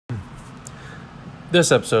This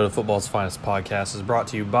episode of Football's Finest Podcast is brought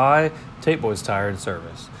to you by Tate Boys Tire and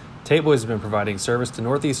Service. Tate Boys has been providing service to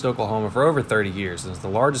Northeast Oklahoma for over 30 years and is the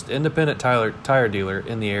largest independent tire dealer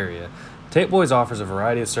in the area. Tate Boys offers a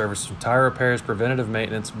variety of services from tire repairs, preventative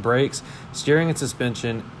maintenance, brakes, steering and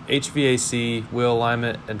suspension, HVAC, wheel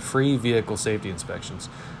alignment, and free vehicle safety inspections.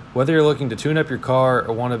 Whether you're looking to tune up your car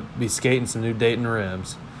or want to be skating some new Dayton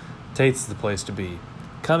rims, Tate's the place to be.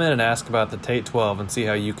 Come in and ask about the Tate 12 and see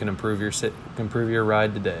how you can improve your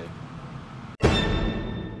ride today.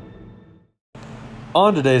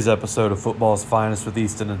 On today's episode of Football's Finest with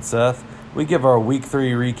Easton and Seth, we give our Week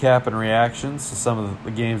 3 recap and reactions to some of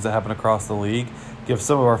the games that happen across the league, give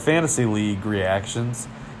some of our fantasy league reactions,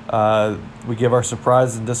 we give our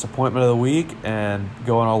surprise and disappointment of the week, and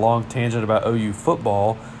go on a long tangent about OU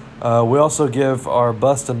football. We also give our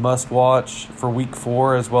bust and must watch for Week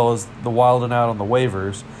 4, as well as the wild and out on the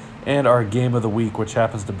waivers, and our game of the week, which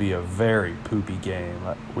happens to be a very poopy game.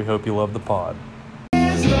 We hope you love the pod.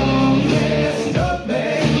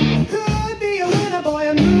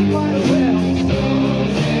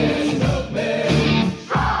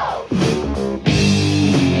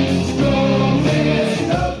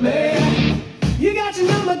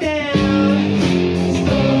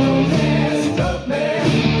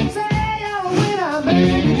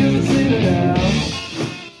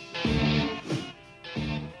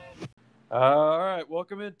 All right,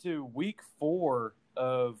 welcome into Week 4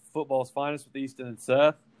 of Football's Finest with Easton and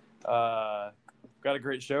Seth. Got a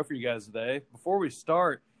great show for you guys today. Before we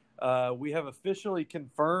start, we have officially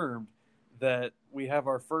confirmed that we have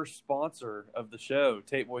our first sponsor of the show,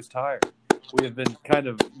 Tate Boys Tire. We have been kind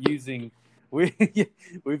of using we've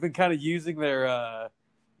been kind of using their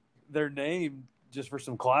name just for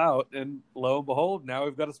some clout, and lo and behold, now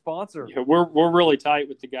we've got a sponsor. Yeah, we're really tight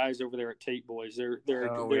with the guys over there at Tate Boys. They're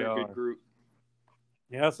a good group.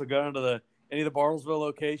 Yeah, so go down to any of the Bartlesville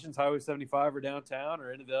locations, Highway 75 or downtown,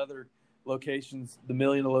 or any of the other locations, the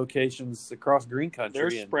million of locations across Green Country.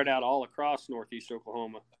 They're spread out all across Northeast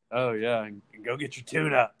Oklahoma. Oh yeah, and go get your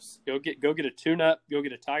tune-ups. Go get a tune-up. Go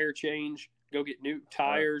get a tire change. Go get new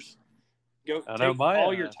tires. Go take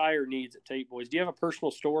all your tire needs at Tate Boys. Do you have a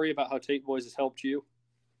personal story about how Tate Boys has helped you?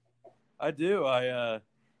 I do. The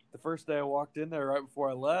first day I walked in there, right before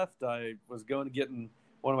I left, I was going to getting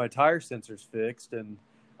one of my tire sensors fixed, and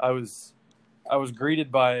I was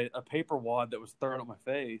greeted by a paper wad that was thrown at my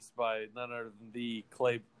face by none other than the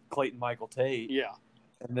Clayton Michael Tate. Yeah.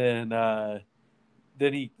 And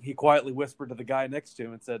then he quietly whispered to the guy next to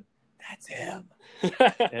him and said, "That's him."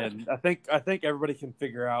 And I think everybody can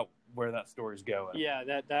figure out where that story's going. Yeah,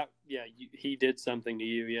 he did something to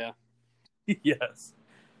you, yeah. Yes.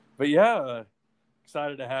 But yeah,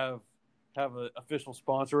 excited to have an official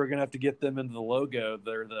sponsor. We're going to have to get them into the logo.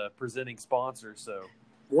 They're the presenting sponsor, so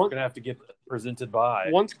we're going to have to get presented by.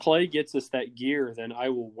 Once Clay gets us that gear, then I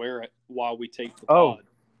will wear it while we take the pod.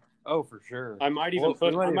 Oh, for sure. I might even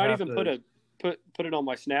put it on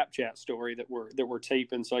my Snapchat story that we're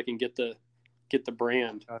taping, so I can get the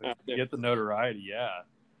brand. Get the notoriety, yeah,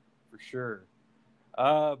 for sure.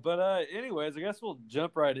 Anyways, I guess we'll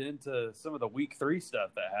jump right into some of the Week 3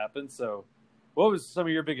 stuff that happened. So, what was some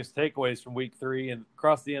of your biggest takeaways from Week 3 and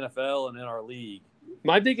across the NFL and in our league?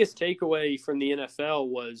 My biggest takeaway from the NFL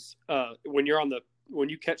was when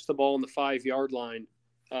you catch the ball on the 5-yard line,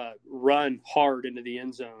 run hard into the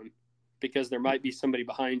end zone, because there might be somebody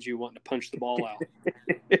behind you wanting to punch the ball out.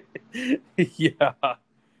 Yeah.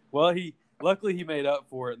 Well, luckily he made up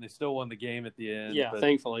for it, and they still won the game at the end. Yeah,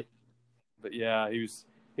 thankfully. But yeah, he was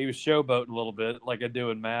showboating a little bit like I do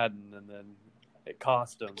in Madden, and then it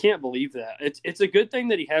cost him. I can't believe that. It's a good thing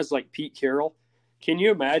that he has like Pete Carroll. Can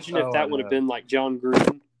you imagine if that would have been like John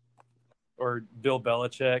Gruden or Bill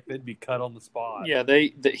Belichick? They'd be cut on the spot. Yeah,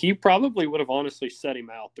 he probably would have honestly set him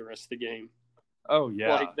out the rest of the game. Oh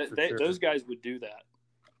yeah, sure. Those guys would do that.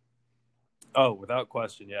 Oh, without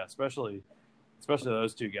question, yeah. Especially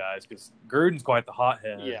those two guys, because Gruden's quite the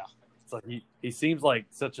hothead. Yeah, it's like he seems like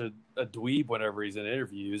such a dweeb whenever he's in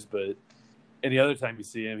interviews, but any other time you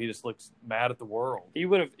see him, he just looks mad at the world. He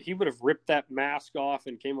would have ripped that mask off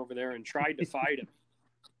and came over there and tried to fight him.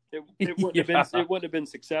 It wouldn't have been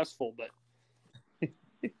successful, but.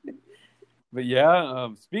 But yeah,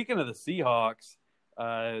 speaking of the Seahawks,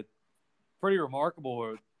 pretty remarkable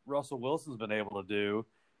what Russell Wilson's been able to do,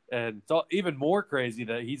 and it's even more crazy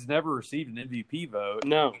that he's never received an MVP vote.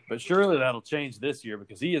 No, but surely that'll change this year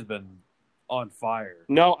because he has been on fire.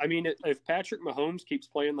 No, I mean, if Patrick Mahomes keeps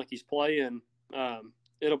playing like he's playing,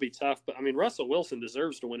 it'll be tough. But, I mean, Russell Wilson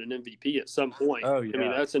deserves to win an MVP at some point. Oh, yeah. I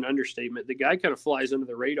mean, that's an understatement. The guy kind of flies under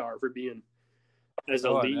the radar for being as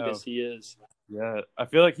elite as he is. Yeah, I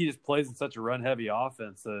feel like he just plays in such a run-heavy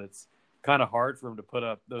offense that it's kind of hard for him to put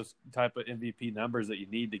up those type of MVP numbers that you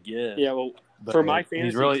need to get. Yeah, well, But for my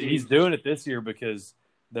fantasy team, he's doing it this year because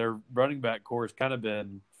their running back core has kind of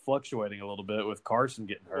been fluctuating a little bit with Carson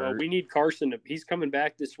getting hurt. Well, we need Carson he's coming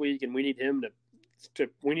back this week, and we need him to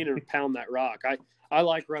pound that rock. I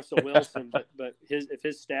like Russell Wilson, but if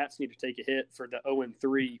his stats need to take a hit for the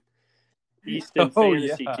 0-3 Easton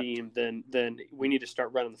fantasy team, then we need to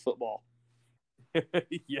start running the football.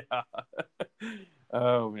 Yeah.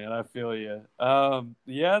 Oh man, I feel you.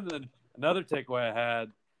 Then another takeaway I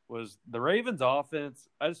had was the Ravens offense.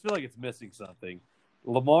 I just feel like it's missing something.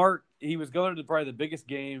 Lamar, he was going to probably the biggest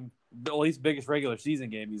game, at least biggest regular season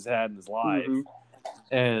game he's had in his life,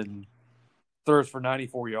 and throws for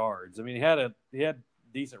 94 yards. I mean, he had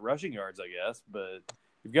decent rushing yards, I guess, but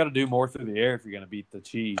you've got to do more through the air if you're going to beat the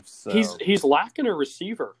Chiefs. So. He's lacking a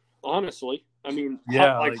receiver, honestly. I mean,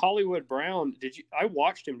 like Hollywood Brown. I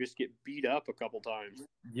watched him just get beat up a couple times.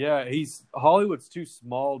 Yeah, Hollywood's too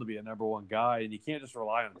small to be a number one guy, and you can't just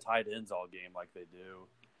rely on tight ends all game like they do.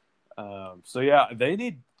 So yeah, they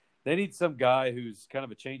need some guy who's kind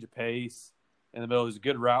of a change of pace in the middle, who's a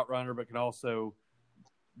good route runner, but can also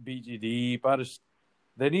beat you deep.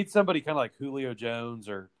 They need somebody kind of like Julio Jones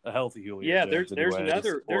or a healthy Julio. Yeah, Jones there's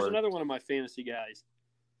another one of my fantasy guys.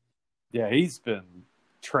 Yeah, he's been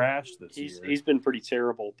trash this year. He's been pretty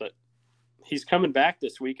terrible, but he's coming back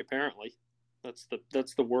this week apparently. That's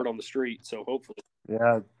the word on the street. So hopefully,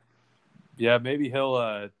 yeah, maybe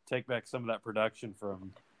he'll take back some of that production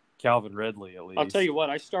from Calvin Ridley at least. I'll tell you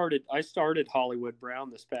what, I started Hollywood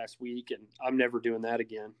Brown this past week, and I'm never doing that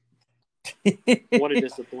again. What a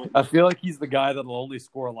disappointment! I feel like he's the guy that'll only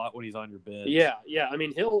score a lot when he's on your bench. Yeah. I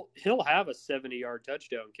mean, he'll have a 70-yard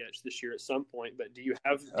touchdown catch this year at some point. But do you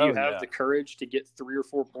have the courage to get 3 or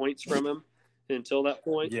 4 points from him until that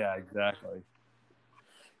point? Yeah, exactly.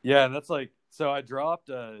 Yeah, and that's like so. I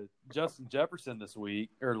dropped Justin Jefferson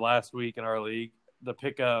last week in our league to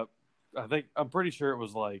pick up. I'm pretty sure it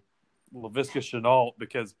was like Laviska Shenault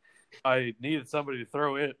because I needed somebody to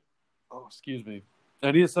throw it. Oh, excuse me.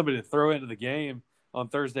 I needed somebody to throw into the game on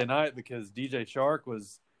Thursday night because DJ Shark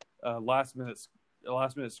was last minute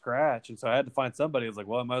scratch, and so I had to find somebody. I was like,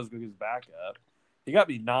 well, I might as well get his backup. He got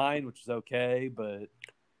me 9, which is okay, but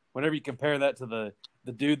whenever you compare that to the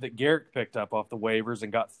dude that Garrick picked up off the waivers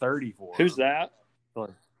and got 30 for, who's that?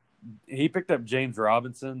 He picked up James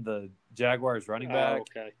Robinson, the Jaguars running back. Oh,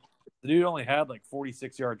 okay. The dude only had like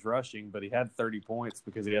 46 yards rushing, but he had 30 points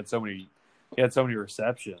because he had so many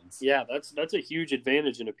receptions. Yeah, that's a huge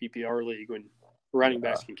advantage in a PPR league when running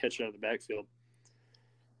backs can catch it out of the backfield.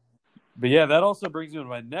 But yeah, that also brings me to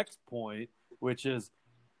my next point, which is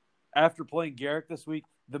after playing Garrick this week,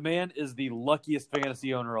 the man is the luckiest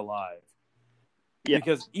fantasy owner alive. Yeah.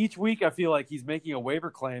 Because each week I feel like he's making a waiver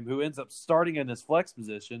claim who ends up starting in his flex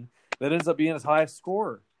position that ends up being his highest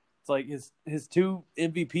scorer. It's like his 2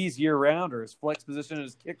 MVPs year round are his flex position and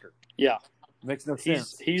his kicker. Yeah. Makes no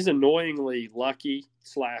sense. He's annoyingly lucky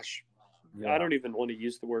 / I don't even want to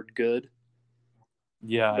use the word good.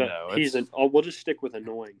 Yeah, I know. We'll just stick with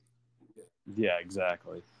annoying. Yeah,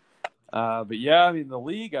 exactly. But yeah, I mean, the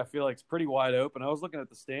league I feel like is pretty wide open. I was looking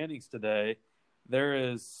at the standings today. There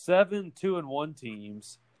is 7 2-1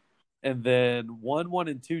 teams, and then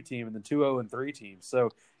 1-1-2 team, and then 2-0-3 teams.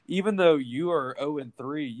 So even though you are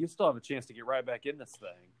 0-3, you still have a chance to get right back in this thing.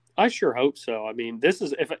 I sure hope so. I mean, this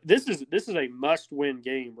is a must-win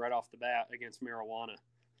game right off the bat against Marijuana.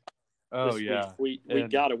 Oh yeah, we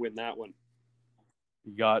got to win that one.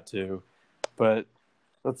 You got to, but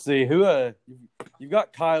let's see who you've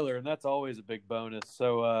got Kyler, and that's always a big bonus.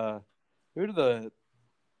 So who do the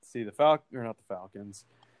not the Falcons?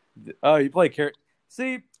 Oh, you play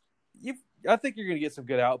See, I think you're going to get some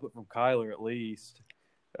good output from Kyler at least.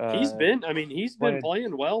 He's been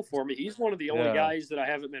playing well for me. He's one of the only guys that I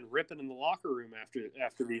haven't been ripping in the locker room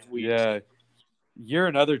after these weeks. Yeah, you're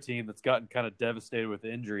another team that's gotten kind of devastated with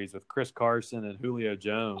injuries with Chris Carson and Julio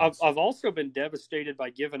Jones. I've also been devastated by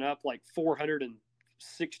giving up like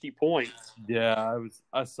 460 points. Yeah,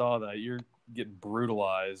 I saw that. You're getting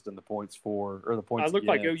brutalized in the points for or the points. I look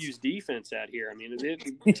like OU's defense out here. I mean,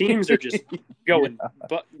 teams are just going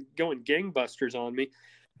gangbusters on me.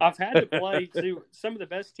 I've had to play to some of the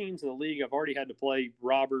best teams in the league. I've already had to play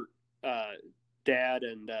Robert, Dad,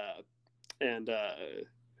 and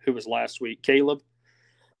who was last week, Caleb,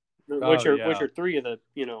 which are 3 of the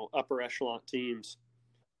upper echelon teams.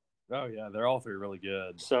 Oh yeah, they're all 3 really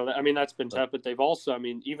good. So I mean that's been tough, but they've also, I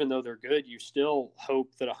mean, even though they're good, you still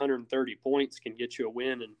hope that 130 points can get you a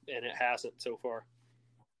win, and it hasn't so far.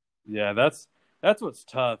 Yeah, that's what's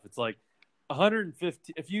tough. It's like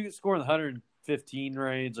 150. If you score in the 115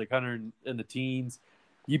 range, like 100 in the teens.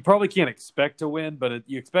 You probably can't expect to win, but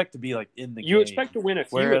you expect to be like in the game. You expect to win a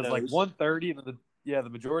few Whereas of like those. 130, the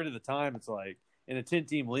majority of the time it's like in a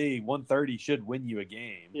 10-team league, 130 should win you a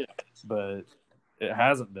game. Yeah. But it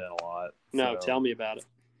hasn't been a lot. No, so. tell me about it.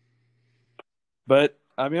 But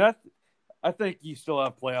I mean, I think you still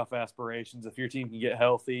have playoff aspirations if your team can get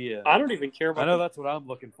healthy. And I don't even care about I know that's what I'm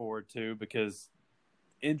looking forward to because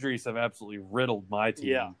injuries have absolutely riddled my team.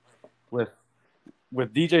 Yeah.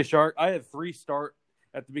 With DJ Shark, I had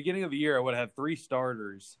at the beginning of the year. I would have had 3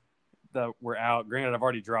 starters that were out. Granted, I've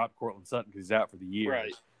already dropped Cortland Sutton because he's out for the year.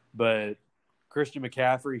 Right. But Christian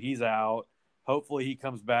McCaffrey, he's out. Hopefully, he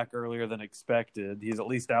comes back earlier than expected. He's at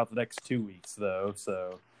least out the next 2 weeks, though.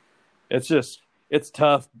 So it's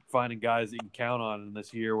tough finding guys that you can count on in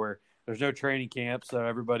this year where there's no training camp, so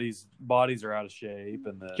everybody's bodies are out of shape.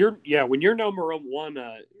 And then, when you're number one,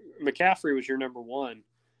 McCaffrey was your number one.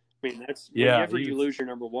 I mean, whenever you lose your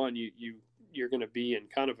number one, you're going to be in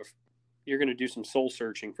kind of you're going to do some soul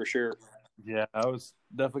searching for sure. Yeah, I was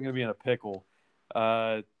definitely going to be in a pickle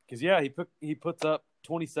because he puts up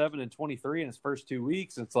 27 and 23 in his first 2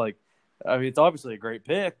 weeks. It's like, I mean, it's obviously a great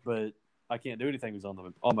pick, but I can't do anything. He's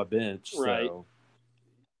on my bench, right? So.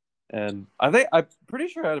 And I'm pretty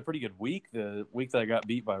sure I had a pretty good week. The week that I got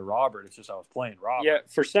beat by Robert, it's just I was playing Robert. Yeah,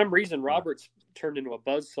 for some reason Robert's turned into a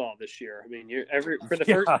buzzsaw this year. I mean, he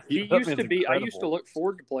used to be. I used to look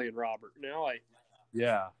forward to playing Robert. Now I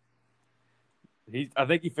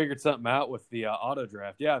think he figured something out with the auto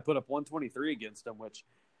draft. Yeah, I put up 123 against him, which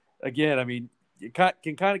again, I mean, it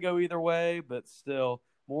can kind of go either way, but still,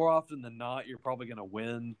 more often than not, you're probably going to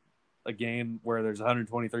win a game where there's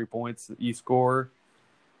 123 points that you score.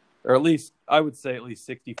 Or at least, I would say at least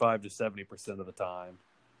 65 to 70% of the time.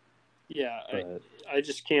 Yeah, I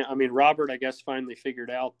just can't. I mean, Robert, I guess, finally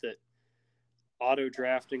figured out that auto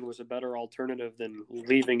drafting was a better alternative than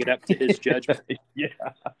leaving it up to his judgment. Yeah.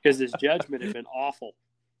 Because his judgment had been awful.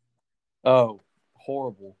 Oh,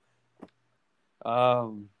 horrible.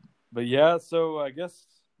 But yeah, so I guess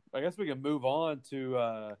we can move on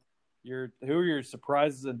to who are your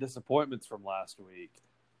surprises and disappointments from last week?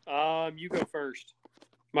 You go first.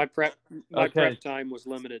 My prep time was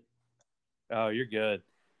limited. Oh, you're good.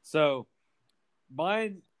 So,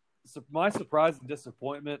 my surprise and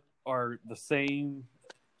disappointment are the same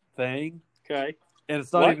thing. Okay. And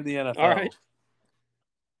it's not even the NFL. All right.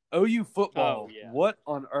 OU football. Oh, yeah. What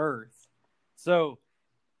on earth? So,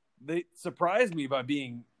 they surprised me by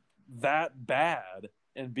being that bad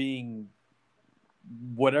and being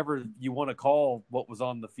whatever you want to call what was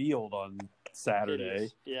on the field on Saturday.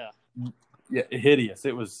 Hideous. Yeah. Yeah, hideous.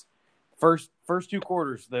 It was first 2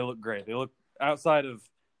 quarters. They looked great. They looked outside of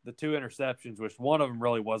the 2 interceptions, which one of them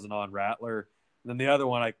really wasn't on Rattler. And then the other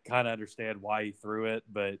one, I kind of understand why he threw it,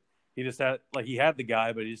 but he just had the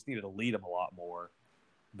guy, but he just needed to lead him a lot more.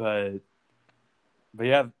 But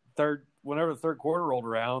yeah, whenever the third quarter rolled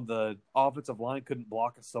around, the offensive line couldn't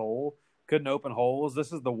block a soul, couldn't open holes.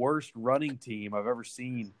 This is the worst running team I've ever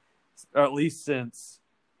seen, or at least since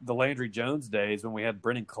the Landry Jones days when we had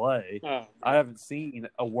Brennan Clay. Oh, I haven't seen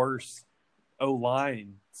a worse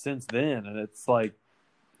O-line since then. And it's like,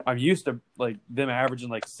 I'm used to like them averaging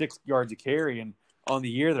like 6 yards a carry, and on the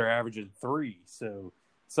year they're averaging 3. So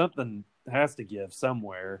something has to give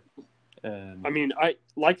somewhere. And I mean, I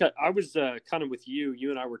was kind of with you. You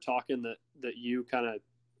and I were talking that you kind of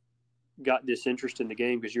got this interest in the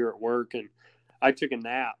game because you were at work, and I took a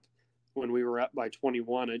nap when we were up by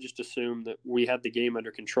 21. I just assumed that we had the game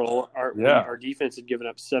under control. Our defense had given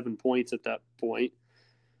up 7 points at that point,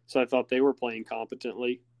 so I thought they were playing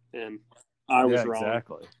competently, and I was wrong.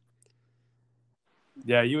 Exactly.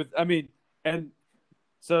 Yeah, you would. I mean, and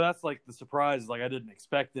so that's like the surprise. Like I didn't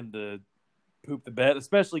expect them to poop the bed,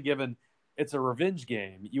 especially given it's a revenge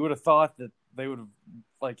game. You would have thought that they would have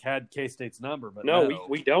like had K-State's number, but no,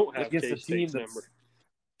 we don't have against K-State's number.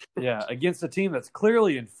 Yeah, against a team that's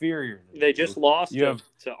clearly inferior. They just lost to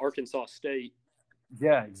Arkansas State.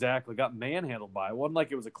 Yeah, exactly. Got manhandled by it. Wasn't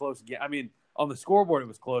like it was a close game. I mean, on the scoreboard it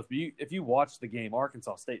was close, but if you watch the game,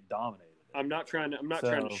 Arkansas State dominated it. I'm not trying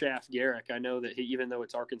to shaft Garrick. I know that even though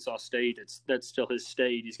it's Arkansas State, that's still his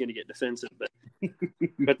state. He's going to get defensive,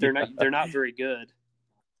 but they're not very good.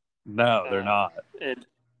 No, they're not. And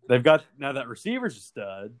they've got now that receiver's a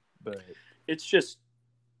stud, but it's just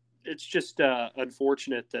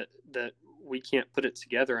unfortunate that we can't put it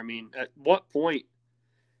together. I mean, at what point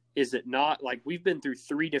is it not like we've been through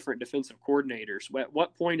 3 different defensive coordinators? At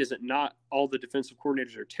what point is it not all the defensive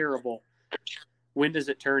coordinators are terrible? When does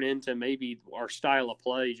it turn into maybe our style of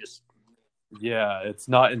play just Yeah, it's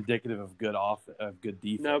not indicative of good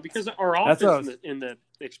defense. No, because our offense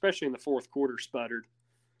especially in the fourth quarter sputtered.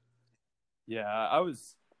 Yeah, I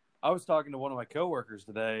was talking to one of my coworkers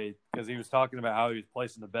today because he was talking about how he was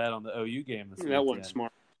placing the bet on the OU game this weekend. That wasn't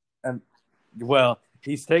smart. And well,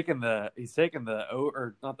 he's taken the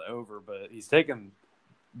or not the over, but he's taken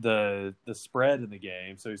the spread in the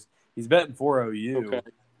game. So he's betting for OU. Okay.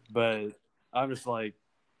 But I'm just like,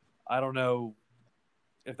 I don't know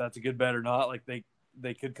if that's a good bet or not. Like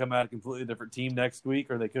they could come out a completely different team next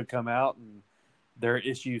week, or they could come out and their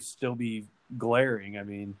issues still be glaring. I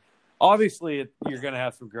mean, obviously you're going to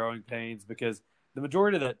have some growing pains because the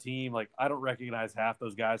majority of that team, like I don't recognize half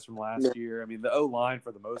those guys from last year. I mean, the O-line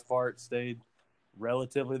for the most part stayed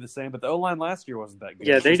relatively the same, but the O-line last year wasn't that good.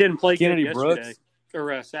 Yeah, they didn't play Kennedy good yesterday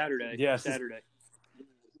or Saturday. Yeah, Saturday.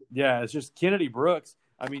 It's just Kennedy Brooks.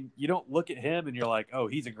 I mean, you don't look at him and you're like, oh,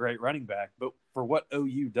 he's a great running back. But for what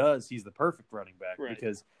OU does, he's the perfect running back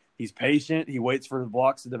because he's patient. He waits for the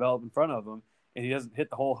blocks to develop in front of him, and he doesn't hit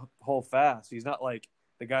the hole fast. He's not like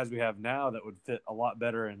the guys we have now that would fit a lot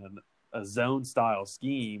better in a zone-style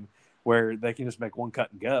scheme where they can just make one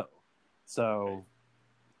cut and go. So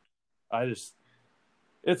it's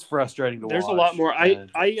frustrating to watch. There's a lot more. I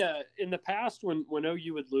in the past when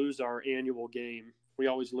OU would lose our annual game, we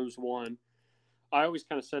always lose one. I always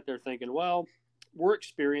kind of sat there thinking, well, we're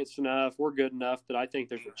experienced enough, we're good enough that I think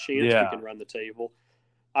there's a chance we can run the table.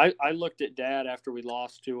 I looked at Dad after we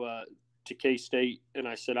lost to K-State, and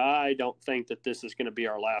I said, I don't think that this is going to be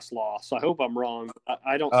our last loss. I hope I'm wrong.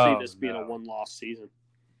 I don't see this being a one-loss season.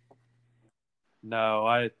 No,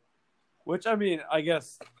 I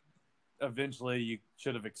guess eventually you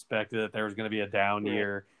should have expected that there was going to be a down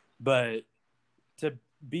year, but to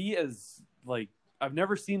be as like I've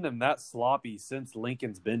never seen them that sloppy since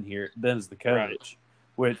Lincoln's been as the coach,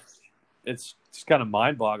 which it's just kind of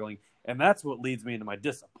mind-boggling. And that's what leads me into my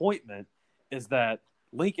disappointment is that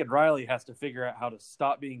Lincoln Riley has to figure out how to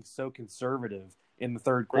stop being so conservative in the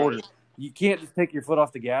third quarter. You can't just take your foot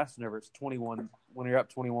off the gas whenever it's 21 when you're up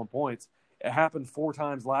 21 points. It happened 4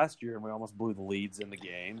 times last year, and we almost blew the leads in the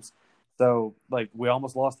games. So, like, we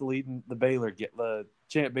almost lost the lead in the the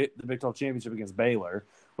Big 12 championship against Baylor.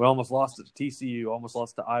 We almost lost it to TCU, almost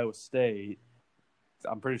lost to Iowa State.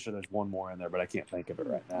 I'm pretty sure there's one more in there, but I can't think of it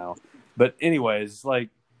right now. But anyways, like,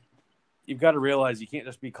 you've got to realize you can't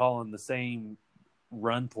just be calling the same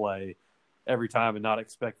run play every time and not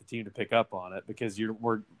expect the team to pick up on it because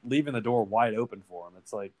we're leaving the door wide open for them.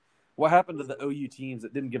 It's like, what happened to the OU teams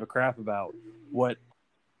that didn't give a crap about what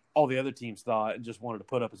all the other teams thought and just wanted to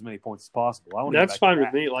put up as many points as possible? That's fine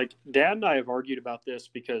with me. Like, Dad and I have argued about this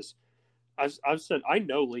because I've said I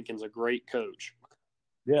know Lincoln's a great coach.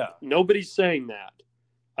 Yeah. Nobody's saying that.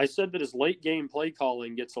 I said that his late game play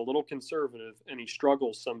calling gets a little conservative and he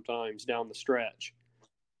struggles sometimes down the stretch.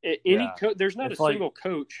 There's not a single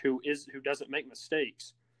coach who doesn't make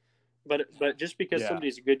mistakes, but just because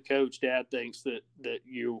somebody's a good coach, Dad thinks that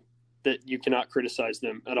you cannot criticize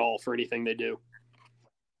them at all for anything they do.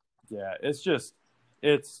 Yeah,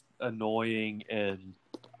 it's annoying, and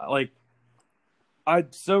like I'm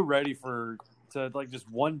so ready to like just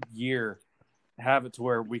one year have it to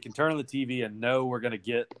where we can turn on the TV and know we're going to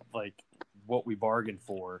get like what we bargained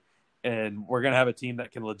for, and we're going to have a team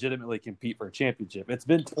that can legitimately compete for a championship. It's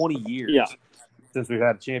been 20 years since we've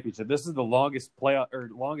had a championship. This is the longest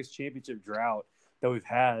longest championship drought that we've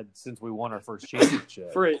had since we won our first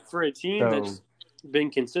championship for a team that's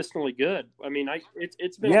been consistently good. I mean,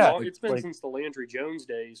 it's been since the Landry Jones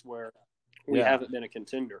days where we haven't been a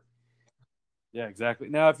contender. Yeah, exactly.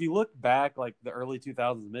 Now, if you look back like the early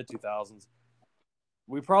 2000s, mid 2000s,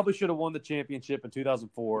 we probably should have won the championship in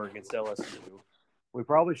 2004 against LSU. We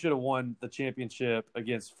probably should have won the championship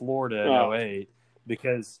against Florida in 2008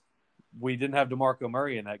 because we didn't have DeMarco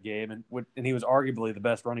Murray in that game, and he was arguably the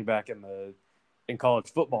best running back in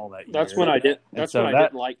college football that year. That's when I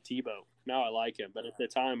didn't like Tebow. Now I like him, but at the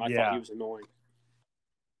time I thought he was annoying.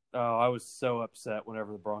 Oh, I was so upset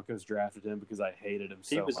whenever the Broncos drafted him because I hated him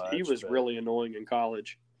so much. He was really annoying in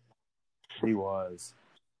college. He was.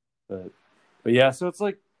 But yeah, so it's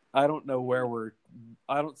like I don't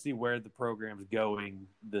see where the program's going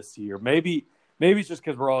this year. Maybe it's just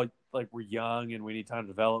because we're young and we need time to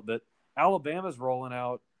develop. But Alabama's rolling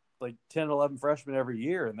out like 10, 11 freshmen every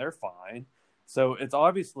year, and they're fine. So it's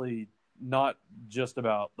obviously not just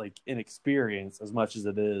about like inexperience as much as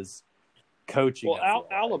it is coaching. Well,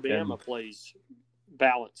 Alabama plays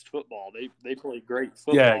balanced football. They play great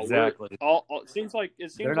football. Yeah, exactly. It seems like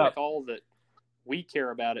all that we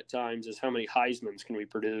care about at times is how many Heismans can we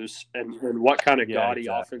produce and what kind of gaudy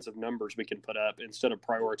offensive numbers we can put up instead of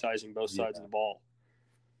prioritizing both sides of the ball.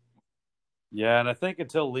 Yeah, and I think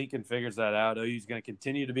until Lincoln figures that out, OU's going to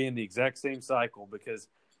continue to be in the exact same cycle because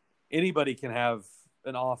anybody can have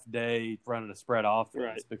an off day running a spread offense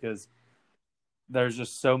Right. because there's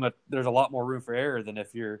just so much. There's a lot more room for error than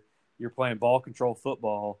if you're playing ball control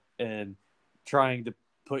football and trying to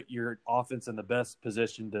put your offense in the best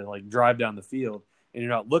position to like drive down the field, and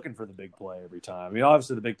you're not looking for the big play every time. I mean,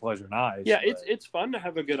 obviously the big plays are nice. Yeah, it's fun to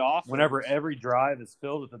have a good offense. Whenever every drive is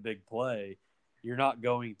filled with a big play, you're not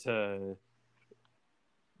going to.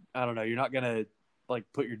 I don't know. You're not going to like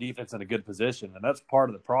put your defense in a good position, and that's part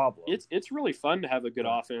of the problem. It's really fun to have a good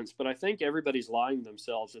offense, but I think everybody's lying to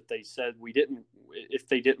themselves if they said if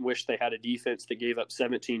they didn't wish they had a defense that gave up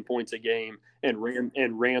 17 points a game and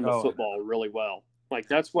ran the football really well. Like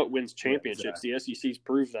that's what wins championships. Yeah, exactly. The SEC's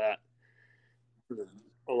proved that for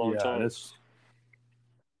a long time.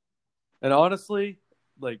 And honestly,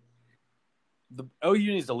 like the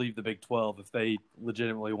OU needs to leave the Big 12 if they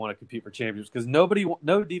legitimately want to compete for championships because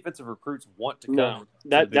no defensive recruits want to come.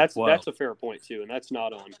 No, that's a fair point too, and that's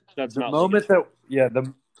not on. That's the not moment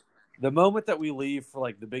the moment that we leave for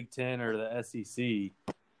like the Big 10 or the SEC,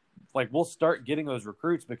 like we'll start getting those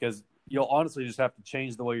recruits because you'll honestly just have to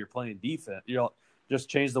change the way you're playing defense. You'll just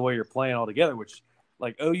change the way you're playing altogether, which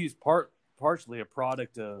like OU's partially a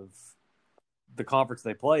product of the conference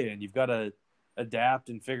they play in. You've got to adapt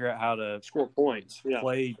and figure out how to score points,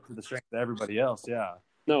 play to the strength of everybody else. Yeah.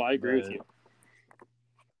 No, I agree with you.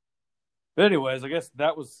 But anyways, I guess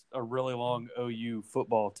that was a really long OU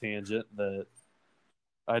football tangent that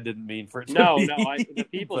I didn't mean for it to be. No, the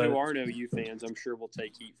people who aren't OU fans, I'm sure will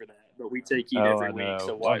take heat for that. But we take heat every week,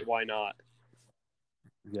 so why not?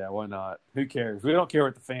 Yeah, why not? Who cares? We don't care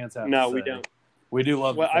what the fans have to say. No, we don't. We do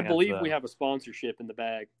love the fans, I believe though. We have a sponsorship in the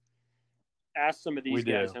bag. Ask some of these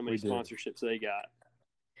guys how many sponsorships they got.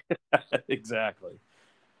 Exactly.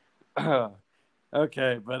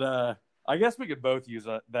 Okay, but I guess we could both use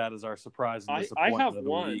that as our surprise and disappointment I have of the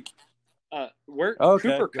one. week.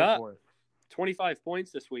 Cooper Kupp, 25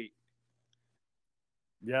 points this week.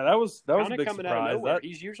 Yeah, that was a big coming surprise. Out of nowhere.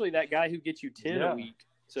 He's usually that guy who gets you 10 a week.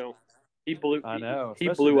 So he blew. I know. He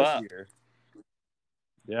blew up. Year.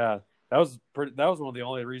 Yeah, that was one of the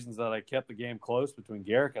only reasons that I kept the game close between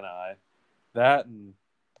Garrick and I. That and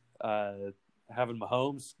having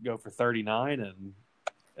Mahomes go for 39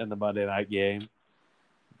 in the Monday night game.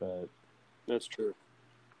 But that's true.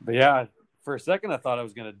 But yeah, for a second I thought I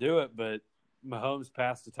was going to do it, but Mahomes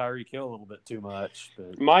passed to Tyreek Hill a little bit too much.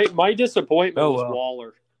 But... My disappointment was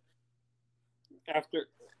Waller. After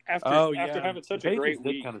having such a great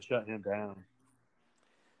week, kind of shut him down.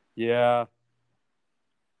 Yeah.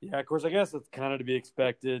 Yeah, of course, I guess it's kind of to be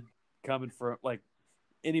expected coming from like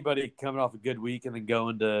anybody coming off a good week and then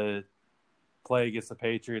going to play against the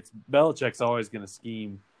Patriots. Belichick's always going to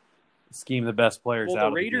scheme the best players out.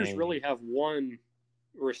 The Raiders really have one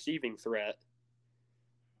receiving threat,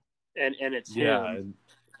 and it's him.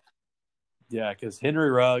 Yeah, because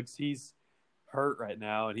Henry Ruggs, he's hurt right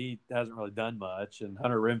now, and he hasn't really done much. And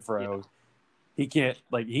Hunter Renfrow, he can't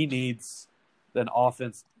he needs an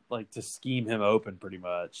offense to scheme him open pretty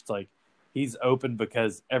much. It's like he's open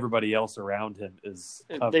because everybody else around him is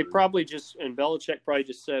covered. They probably and Belichick probably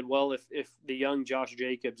just said, well, if the young Josh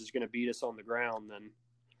Jacobs is going to beat us on the ground,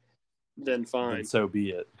 then fine. Then so be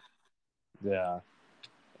it. Yeah.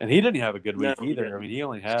 And he didn't have a good week either. I mean, he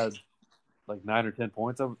only had 9 or 10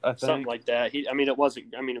 points, I think. Something like that. It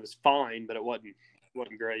was fine, but it wasn't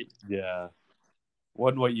great. Yeah.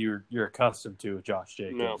 Wasn't what you're accustomed to with Josh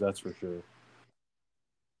Jacobs, that's for sure.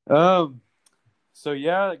 So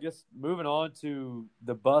yeah, I guess moving on to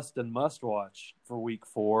the bust and must watch for week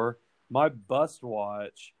 4. My bust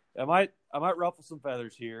watch, I might ruffle some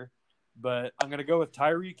feathers here, but I'm gonna go with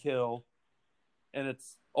Tyreek Hill, and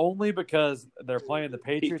it's only because they're playing the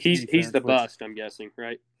Patriots. He's the bust, I'm guessing,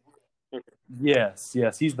 right? Okay. Yes,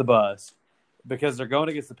 he's the bust because they're going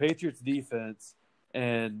against the Patriots defense,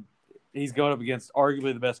 and he's going up against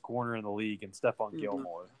arguably the best corner in the league, and Stephon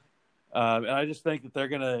Gilmore. And I just think that they're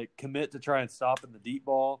going to commit to try and stop in the deep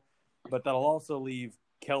ball, but that'll also leave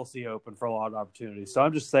Kelsey open for a lot of opportunities. So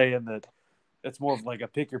I'm just saying that it's more of a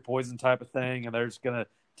pick your poison type of thing, and they're just going to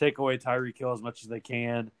take away Tyreek Hill as much as they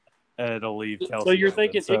can, and it'll leave Kelsey. So you're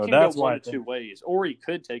thinking it can go one of two ways, or he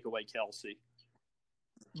could take away Kelsey.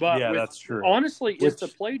 But that's true. Honestly, is the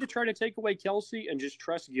play to try to take away Kelsey and just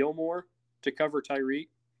trust Gilmore to cover Tyreek?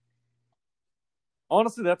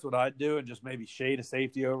 Honestly, that's what I'd do, and just maybe shade a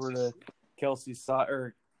safety over to Kelsey's side,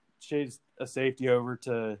 or shade a safety over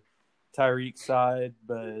to Tyreek's side.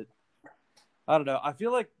 But I don't know. I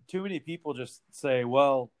feel like too many people just say,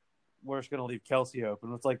 "Well, we're just going to leave Kelsey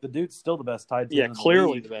open." It's like the dude's still the best tight end. Yeah,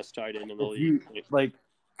 clearly the best tight end in the league.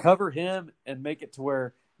 cover him and make it to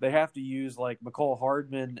where they have to use like McCall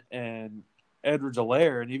Hardman and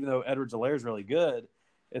Edwards-Helaire. And even though Edwards-Helaire is really good,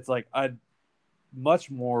 it's like I'd much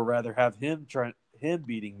more rather have him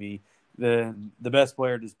beating me than the best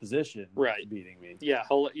player at his position beating me. Yeah,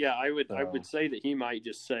 I would say that he might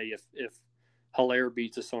just say if Helaire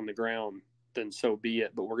beats us on the ground, then so be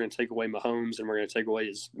it. But we're going to take away Mahomes and we're going to take away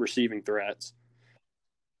his receiving threats.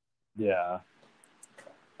 Yeah.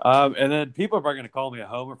 And then people are probably going to call me a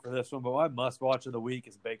homer for this one, but my must-watch of the week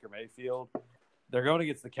is Baker Mayfield. They're going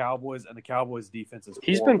against the Cowboys, and the Cowboys' defense is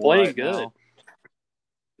He's been playing right good. Now.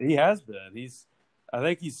 He has been. I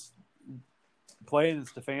think he's playing in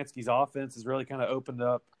Stefanski's offense has really kind of opened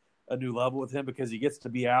up a new level with him because he gets to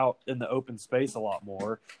be out in the open space a lot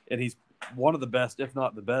more, and he's one of the best, if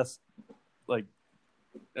not the best, like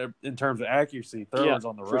in terms of accuracy, throwers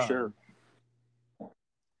on the run. For sure. So,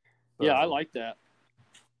 yeah, I like that.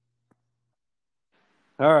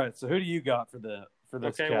 All right, so who do you got for this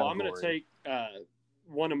category? Well, I'm going to take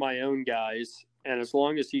one of my own guys, and as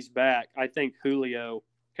long as he's back, I think Julio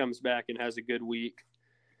comes back and has a good week.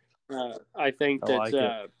 I think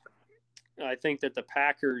that the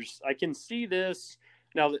Packers. I can see this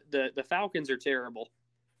now. The Falcons are terrible,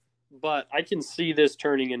 but I can see this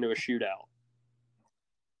turning into a shootout.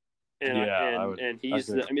 And he's.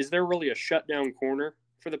 Is there really a shutdown corner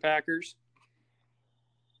for the Packers?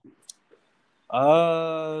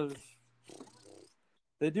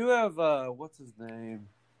 They do have what's his name?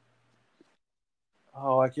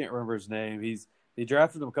 Oh, I can't remember his name. He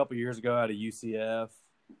drafted him a couple years ago out of UCF.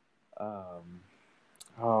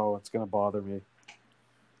 It's gonna bother me.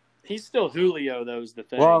 He's still Julio, though, is the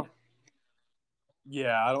thing. Well,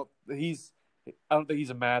 yeah, I don't think he's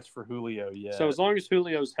a match for Julio yet. So as long as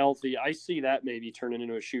Julio's healthy, I see that maybe turning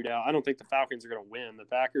into a shootout. I don't think the Falcons are going to win. The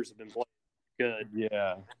Packers have been playing good.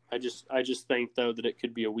 Yeah. I just think though that it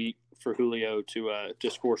could be a week for Julio to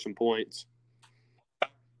score some points.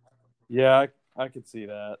 Yeah, I could see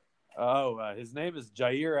that. His name is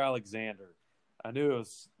Jair Alexander. I knew it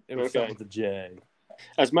was something with a J.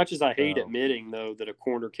 As much as I hate admitting though that a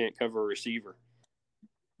corner can't cover a receiver.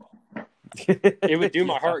 It would do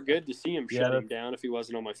my heart good to see him shut him down if he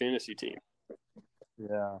wasn't on my fantasy team.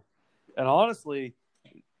 Yeah. And honestly,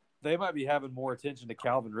 they might be having more attention to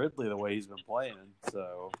Calvin Ridley the way he's been playing.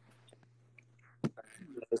 So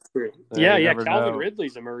that's true. Yeah. Calvin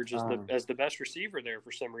Ridley's emerged as the best receiver there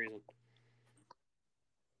for some reason.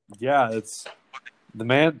 Yeah, it's the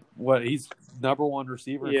man. He's number one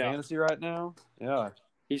receiver in fantasy right now. Yeah,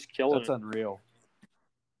 he's killing. That's unreal.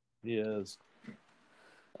 He is.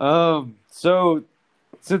 So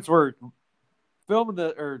since we're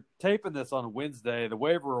taping this on Wednesday, the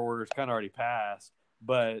waiver order's kind of already passed.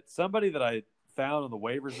 But somebody that I found on the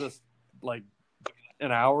waivers list like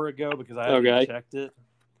an hour ago because I haven't checked it.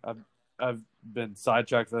 I've been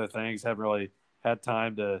sidetracked with other things. Haven't really had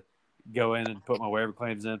time to go in and put my waiver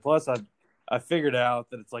claims in. Plus, I figured out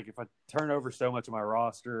that it's like if I turn over so much of my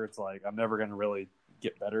roster, it's like I'm never going to really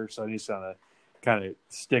get better. So I need to kind of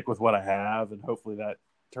stick with what I have, and hopefully that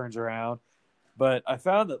turns around. But I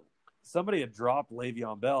found that somebody had dropped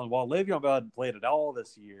Le'Veon Bell, and while Le'Veon Bell hadn't played at all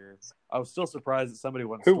this year, I was still surprised that somebody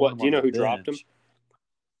wasn't. Do you know who dropped him?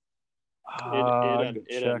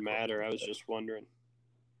 It doesn't matter. I was just wondering.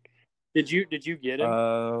 Did you get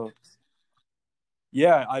him?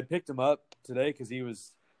 Yeah, I picked him up today because he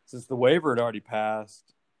was, since the waiver had already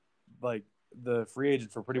passed, like the free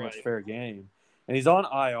agent for pretty much fair game, and he's on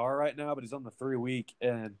IR right now, but he's on the 3-week.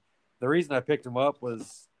 And the reason I picked him up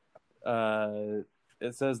was,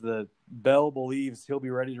 it says that Bell believes he'll be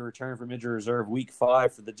ready to return from injury reserve week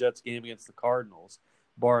 5 for the Jets game against the Cardinals,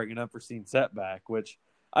 barring an unforeseen setback, which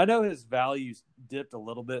I know his value's dipped a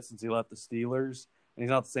little bit since he left the Steelers, and he's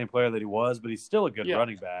not the same player that he was, but he's still a good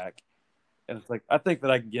running back. And it's like, I think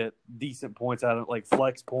that I can get decent points out of it, like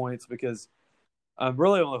flex points, because I'm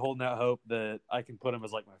really only holding out hope that I can put him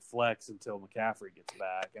as like my flex until McCaffrey gets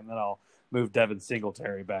back. And then I'll move Devin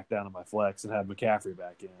Singletary back down to my flex and have McCaffrey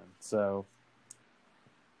back in. So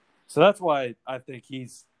that's why I think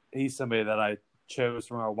he's somebody that I chose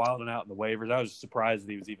from our wilding out in the waivers. I was just surprised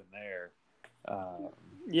that he was even there.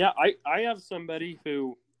 I have somebody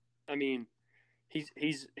who, I mean,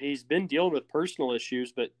 he's been dealing with personal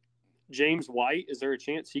issues, but James White, is there a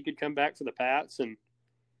chance he could come back for the Pats and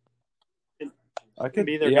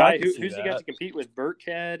be their guy? Who's he got to compete with?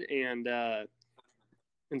 Burkhead and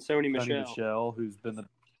Sony Michel, who's been the.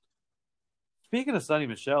 Speaking of Sony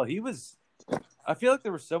Michel, I feel like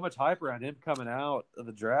there was so much hype around him coming out of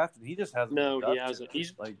the draft, and he just hasn't. No, he hasn't.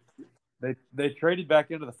 He's like they traded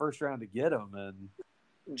back into the first round to get him, and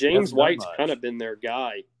James White's kind of been their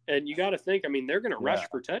guy. And you got to think, I mean, they're going to Yeah. rush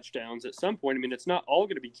for touchdowns at some point. I mean, it's not all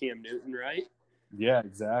going to be Cam Newton, right? Yeah,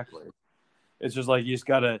 exactly. It's just like you just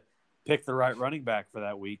got to pick the right running back for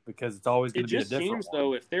that week because it's always going It to be a just different seems, one.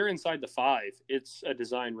 though, if they're inside the 5, it's a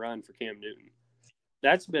design run for Cam Newton.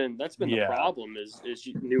 That's been the problem is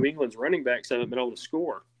New England's running backs haven't been able to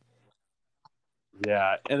score.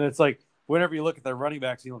 Yeah, and it's like whenever you look at their running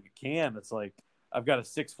backs, you look at Cam, it's like I've got a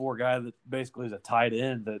 6'4" guy that basically is a tight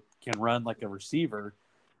end that can run like a receiver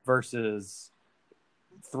versus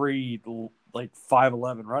 3 like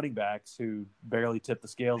 5'11" running backs who barely tip the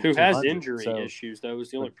scales. Who has injury issues, though, is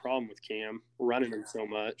the only problem with Cam, running him so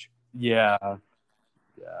much. Yeah.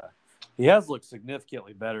 He has looked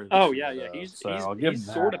significantly better this year, yeah. though, He's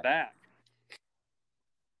sort of back.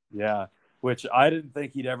 Yeah, which I didn't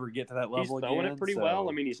think he'd ever get to that level again. He's throwing it pretty well.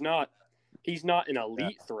 I mean, he's not an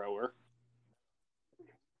elite thrower.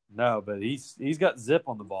 No, but he's got zip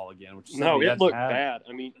on the ball again, which is it looked bad.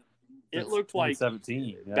 I mean, it looked like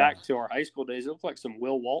 2017. Back to our high school days. It looked like some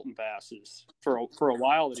Will Walton passes for a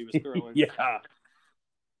while that he was throwing.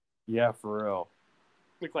 Yeah, for real.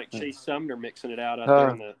 Looked like Chase Sumner mixing it out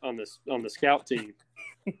there on the scout team.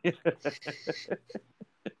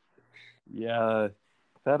 Yeah,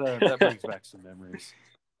 that brings back some memories.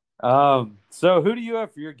 So who do you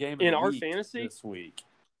have for your game in our fantasy this week?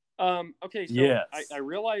 Okay, so I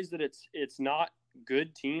realize that it's not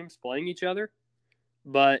good teams playing each other,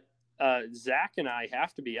 but Zach and I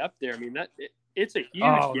have to be up there. I mean, it's a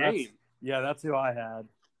huge game. That's who I had.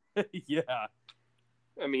 Yeah.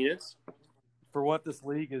 I mean, it's for what this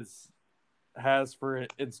league has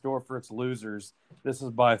in store for its losers. This is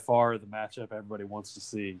by far the matchup everybody wants to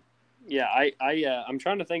see. Yeah, I'm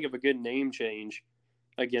trying to think of a good name change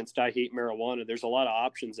against I Hate Marijuana. There's a lot of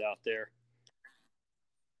options out there.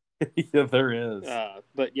 Yeah, there is.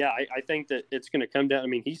 But yeah, I think that it's going to come down. I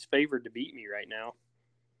mean, he's favored to beat me right now.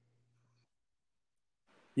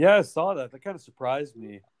 Yeah, I saw that. That kind of surprised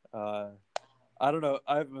me. I don't know.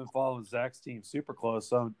 I haven't been following Zach's team super close,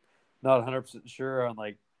 so I'm not 100% sure on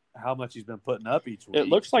like how much he's been putting up each week. It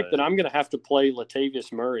looks like that I'm going to have to play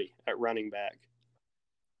Latavius Murray at running back.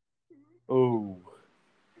 Oh,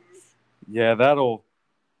 yeah, that'll.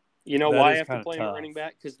 You know why I have to play him at running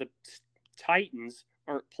back? Because the Titans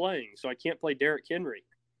aren't playing, so I can't play Derrick Henry.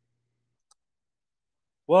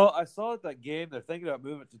 Well, I saw that game. They're thinking about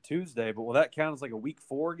moving it to Tuesday, but will that count as like a week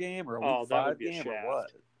 4 game or a week 5 game or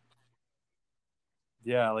what?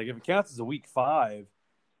 Yeah, like if it counts as a week 5,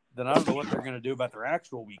 then I don't know what they're going to do about their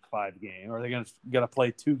actual week 5 game. Are they going to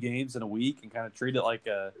play 2 games in a week and kind of treat it like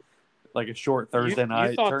a short Thursday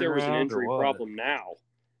night? You thought there was an injury problem now.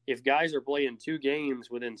 If guys are playing 2 games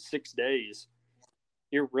within 6 days,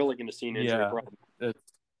 you're really going to see an injury problem.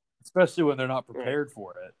 Especially when they're not prepared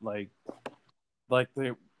for it.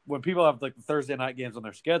 When people have like the Thursday night games on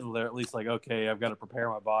their schedule, they're at least like, okay, I've got to prepare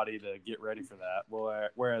my body to get ready for that. Well,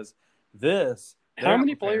 whereas this, how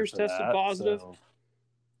many players tested positive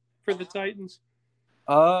for the Titans?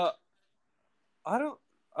 I don't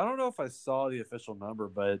know if I saw the official number,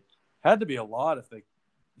 but had to be a lot if they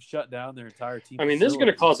shut down their entire team. I mean, this is going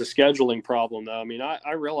to cause a scheduling problem, though. I mean,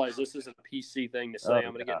 I realize this isn't a PC thing to say.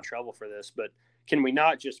 I'm going to get in trouble for this, but can we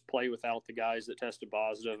not just play without the guys that tested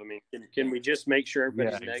positive? I mean, can we just make sure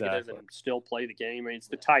everybody's negative and still play the game? I mean, it's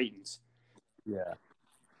the Titans. Yeah.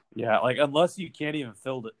 Like unless you can't even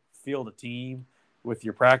field a team with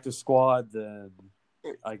your practice squad, then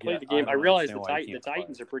I play the game. I realize the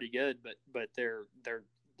Titans are pretty good, but they're.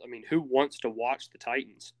 I mean, who wants to watch the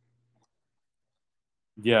Titans?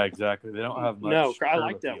 Yeah, exactly. They don't have much. No, I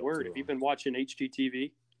like that word. Have you been watching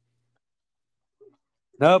HGTV?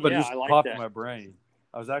 No, but it just popped in my brain.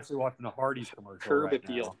 I was actually watching a Hardee's commercial. Curb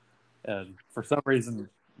appeal. Now, and for some reason,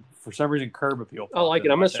 curb appeal. I like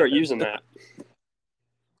it. I'm gonna start using that.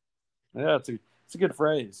 Yeah, it's a good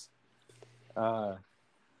phrase. I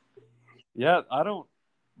mean,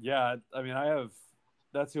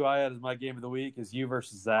 that's who I had as my game of the week is you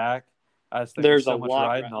versus Zach. I just think there's so much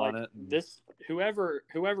riding on it. Whoever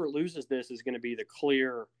loses this is going to be the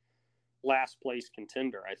clear last place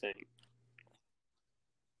contender, I think.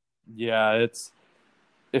 Yeah, it's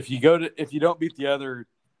if you don't beat the other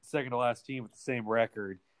second to last team with the same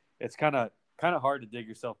record, it's kind of hard to dig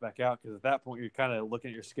yourself back out because at that point you're kind of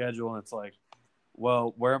looking at your schedule and it's like,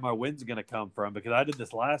 well, where are my wins going to come from? Because I did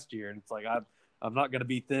this last year and it's like I'm not going to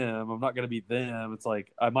beat them. I'm not going to beat them. It's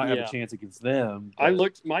like I might have a chance against them. But I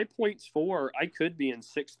looked my points for. I could be in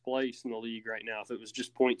 6th place in the league right now if it was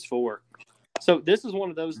just points for. So this is one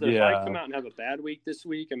of those that if I come out and have a bad week this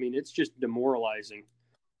week, I mean, it's just demoralizing.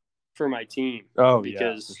 for my team. Oh,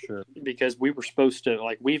 because, yeah, for sure. Because we were supposed to,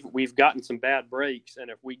 like, we've gotten some bad breaks, and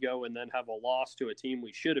if we go and then have a loss to a team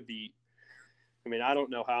we should have beat, I mean, I don't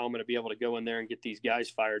know how I'm going to be able to go in there and get these guys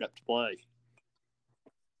fired up to play.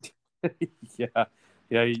 Yeah.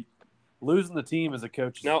 Losing the team as a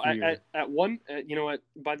coach is fear.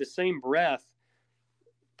 By the same breath,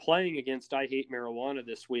 playing against I Hate Marijuana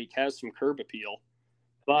this week has some curb appeal,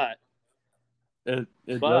 but it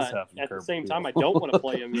does have some at curb the same appeal. time, I don't want to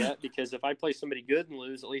play them yet, because if I play somebody good and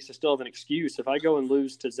lose, at least I still have an excuse. If I go and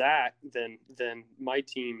lose to Zach, then my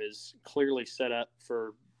team is clearly set up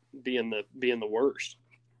for being the worst.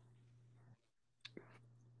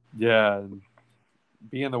 Yeah,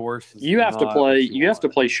 being the worst. You have to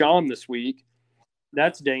play Sean this week.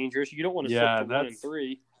 That's dangerous. You don't want to slip to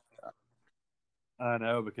 1-3. I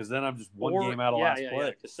know, because then I'm just one game out of last place.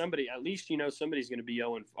 Yeah, because at least somebody's going to be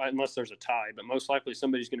 0, unless there's a tie, but most likely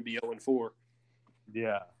somebody's going to be 0-4.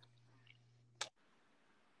 Yeah.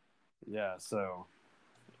 Yeah, so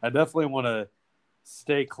I definitely want to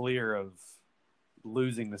stay clear of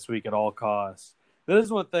losing this week at all costs. This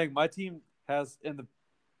is one thing my team has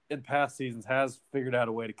in past seasons has figured out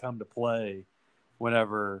a way to come to play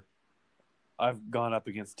whenever I've gone up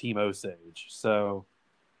against Team Osage. So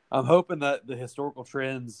I'm hoping that the historical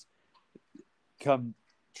trends come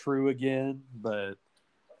true again, but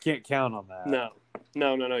can't count on that. No.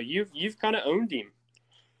 You've kind of owned him.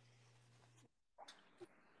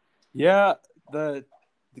 Yeah,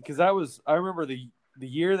 because I remember the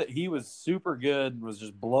year that he was super good and was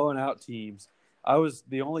just blowing out teams. I was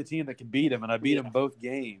the only team that could beat him, and I beat him both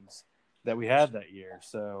games that we had that year.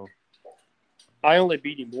 So I only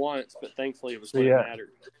beat him once, but thankfully it was when it mattered.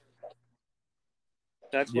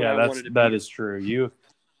 That's what I wanted to beat. That is true. You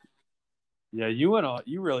really went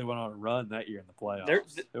on a run that year in the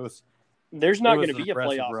playoffs. There's not going to be a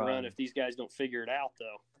playoff run if these guys don't figure it out,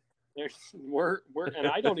 though. And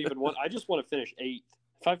I don't even want. I just want to finish 8th.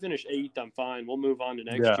 If I finish 8th, I'm fine. We'll move on to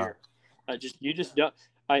next year. You just don't.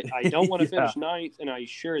 I don't want to finish 9th, and I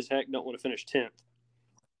sure as heck don't want to finish 10th.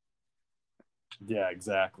 Yeah,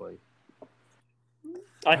 exactly.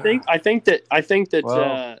 I think that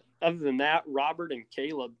well, other than that, Robert and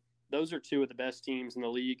Caleb, those are two of the best teams in the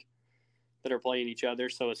league that are playing each other.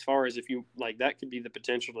 So as far as if you like, that could be the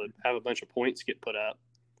potential to have a bunch of points get put up.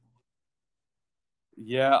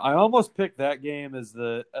 Yeah, I almost picked that game as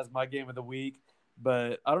my game of the week,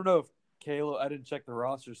 but I don't know if Caleb. I didn't check the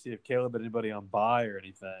roster to see if Caleb had anybody on bye or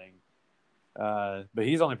anything. But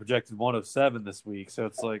he's only projected 1 of 7 this week, so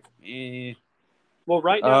it's like, Well,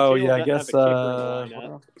 right now, Caleb I guess. Have a kicker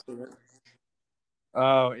in the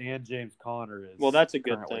lineup. And James Conner is. Well, that's a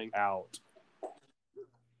good thing. Out.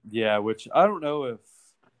 Yeah, which I don't know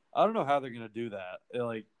how they're going to do that.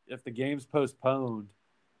 Like, if the game's postponed,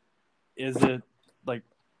 is it like,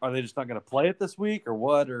 are they just not going to play it this week or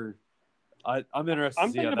what? Or I'm interested.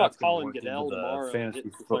 I'm thinking about calling Goodell tomorrow and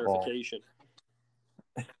getting some clarification,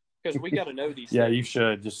 because we got to know these. Yeah, things. You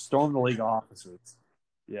should just storm the league offices.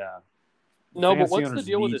 Yeah. No, but what's the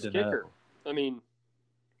deal with this kicker? I mean,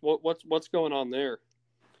 what's going on there?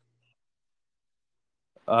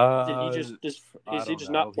 Is he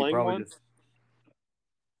just not playing one?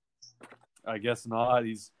 I guess not.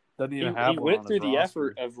 Doesn't even have. He went through the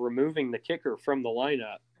effort of removing the kicker from the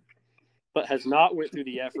lineup, but has not went through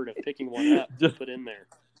the effort of picking one up to put in there.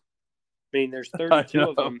 I mean, there's 32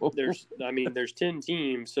 of them. There's 10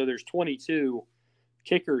 teams, so there's 22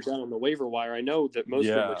 kickers out on the waiver wire. I know that most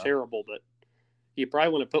of them are terrible, but you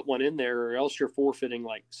probably want to put one in there, or else you're forfeiting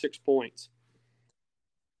like 6 points.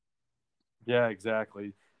 Yeah,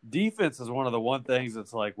 exactly. Defense is one of the one things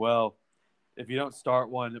that's like, well, if you don't start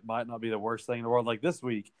one, it might not be the worst thing in the world. Like this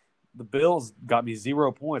week, the Bills got me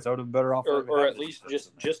 0 points. I would have been better off. Or at least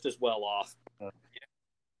just as well off.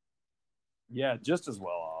 Yeah, just as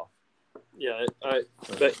well off. Yeah,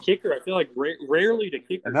 but kicker, I feel like rarely do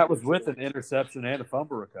kickers. And that was with an interception and a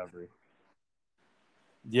fumble recovery.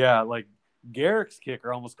 Yeah, like Garrick's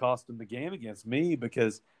kicker almost cost him the game against me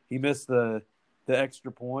because he missed the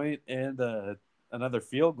extra point and another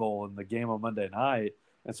field goal in the game on Monday night.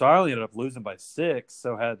 And so I only ended up losing by 6.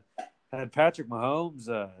 So had Patrick Mahomes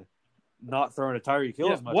not throwing a Tyreek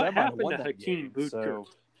Hill as much, what I might have happened won to that Hakeem game. Butker? So,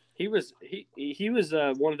 he was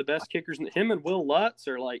one of the best kickers. Him and Will Lutz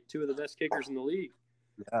are like 2 of the best kickers in the league.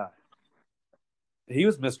 Yeah, he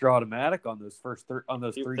was Mr. Automatic on those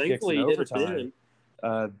three kicks in overtime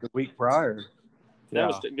the week prior. That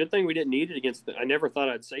was a good thing we didn't need it against I never thought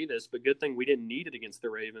I'd say this, but good thing we didn't need it against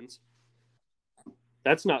the Ravens.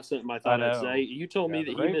 That's not something I thought I'd say. You told me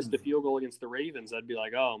that he missed a field goal against the Ravens, I'd be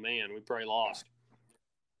like, oh man, we probably lost.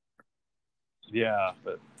 Yeah,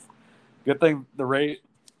 but good thing the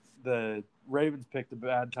the Ravens picked a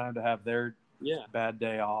bad time to have their bad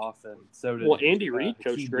day off, and so did Andy Reid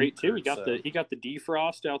coached Hakeem great Butker, too. He got the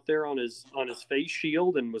defrost out there on his face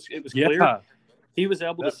shield, and it was clear. He was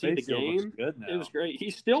able to see the game. Good now. It was great.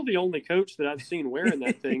 He's still the only coach that I've seen wearing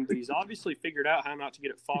that thing, but he's obviously figured out how not to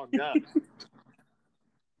get it fogged up.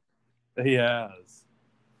 He has.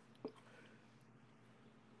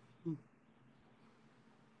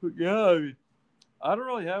 Yeah, I don't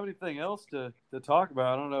really have anything else to talk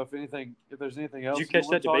about. I don't know if there's anything else. Did you catch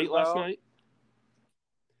that debate last night?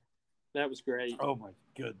 That was great. Oh my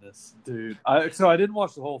goodness, dude! I didn't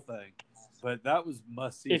watch the whole thing, but that was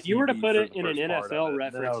must see. If you were to put it in an NFL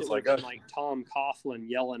reference, it would have been like Tom Coughlin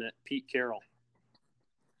yelling at Pete Carroll.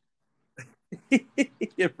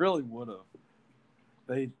 It really would have.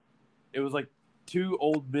 It was like two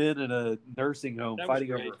old men in a nursing home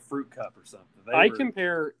fighting over a fruit cup or something. I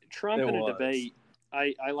compare Trump in a debate.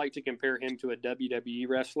 I like to compare him to a WWE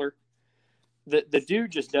wrestler. The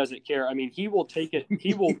dude just doesn't care. I mean, he will take it.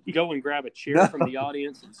 He will go and grab a chair from the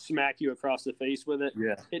audience and smack you across the face with it.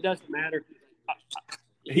 Yeah, it doesn't matter.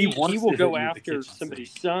 He will go after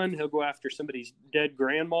somebody's son. He'll go after somebody's dead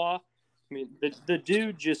grandma. I mean, the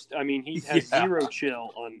dude just. I mean, he has zero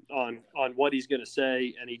chill on what he's going to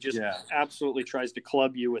say, and he just absolutely tries to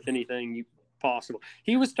club you with anything possible.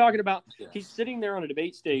 He was talking about. He's sitting there on a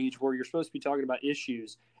debate stage where you're supposed to be talking about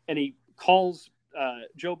issues, and he calls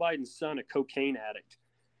Joe Biden's son a cocaine addict,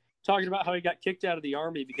 talking about how he got kicked out of the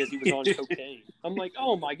army because he was on cocaine. I'm like,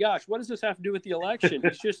 oh my gosh, what does this have to do with the election?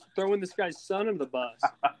 He's just throwing this guy's son under the bus.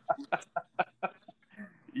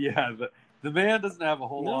 Yeah, the man doesn't have a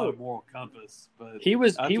whole lot of moral compass, but he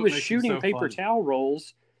was shooting paper towel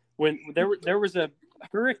rolls when there was a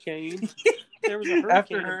hurricane. There was a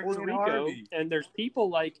hurricane in Puerto Rico, and there's people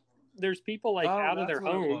like out of their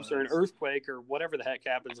homes, or an earthquake or whatever the heck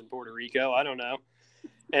happens in Puerto Rico. I don't know.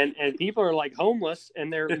 And people are like homeless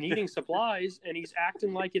and they're needing supplies, and he's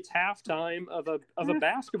acting like it's halftime of a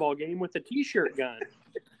basketball game with a t-shirt gun.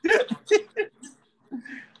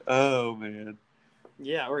 Oh man.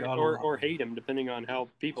 Yeah, or hate him depending on how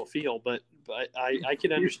people feel, but I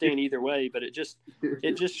could understand either way, but it just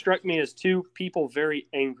struck me as two people very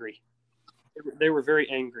angry. They were very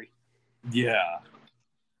angry. Yeah.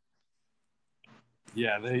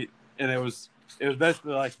 Yeah, it was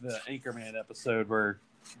basically like the Anchorman episode where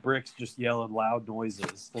Brick's just yelling loud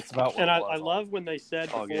noises. That's about what. And I love when they said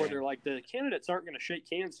before, they're like, the candidates aren't going to shake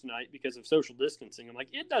hands tonight because of social distancing. I'm like,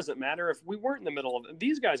 it doesn't matter if we weren't in the middle of it.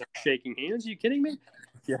 These guys are shaking hands. Are you kidding me?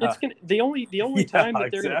 Yeah. The only time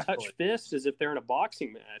that they're going to touch fists is if they're in a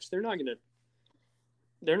boxing match. They're not going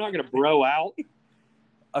to bro out.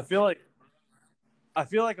 I feel like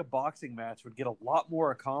a boxing match would get a lot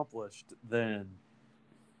more accomplished than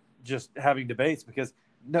just having debates, because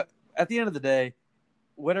at the end of the day,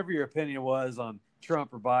 whatever your opinion was on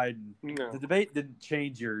Trump or Biden, the debate didn't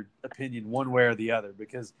change your opinion one way or the other,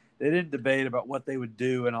 because they didn't debate about what they would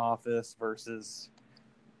do in office versus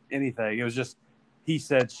anything. It was just he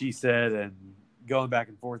said, she said, and going back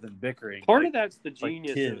and forth and bickering. Part of that's the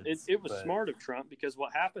genius. It was smart of Trump, because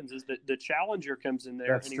what happens is that the challenger comes in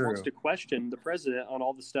there and he wants to question the president on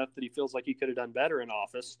all the stuff that he feels like he could have done better in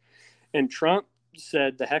office. And Trump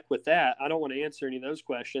said, the heck with that. I don't want to answer any of those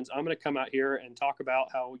questions. I'm going to come out here and talk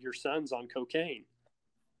about how your son's on cocaine.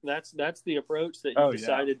 That's the approach that he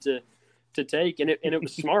decided to take. And it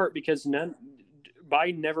was smart, because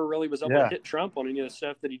Biden never really was able to hit Trump on any of the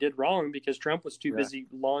stuff that he did wrong, because Trump was too busy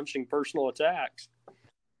launching personal attacks.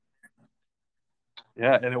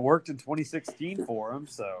 Yeah, and it worked in 2016 for him,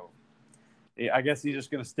 so I guess he's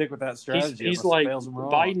just going to stick with that strategy. He's like,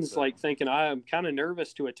 Biden's like thinking, I'm kind of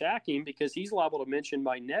nervous to attack him because he's liable to mention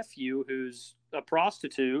my nephew who's a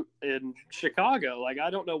prostitute in Chicago. Like, I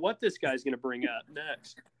don't know what this guy's going to bring up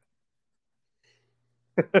next.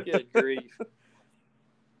 Good grief.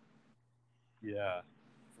 Yeah.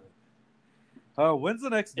 Oh, when's the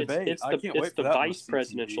next debate? I can't wait for that. It's the vice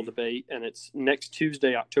presidential debate, and it's next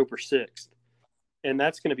Tuesday, October 6th. And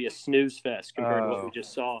that's going to be a snooze fest compared to what we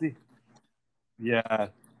just saw. Yeah,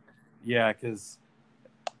 because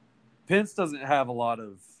Pence doesn't have a lot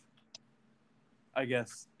of, I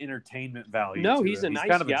guess, entertainment value. No, he's a nice guy.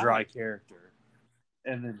 He's kind of a dry character.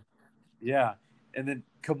 And then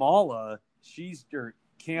Kamala,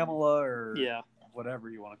 Kamala, or whatever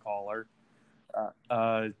you want to call her.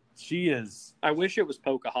 She is. I wish it was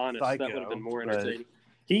Pocahontas. Psycho, that would have been more entertaining.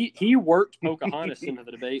 He worked Pocahontas into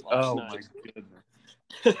the debate last night. Oh my goodness.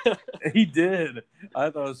 He did. I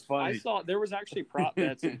thought it was funny. I saw there was actually prop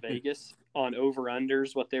bets in Vegas on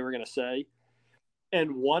over-unders, what they were going to say.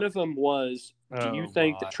 And one of them was, do you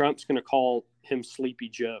think that Trump's going to call him Sleepy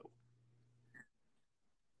Joe?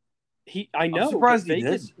 I know. I'm surprised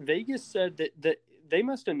Vegas said that they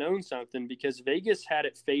must have known something because Vegas had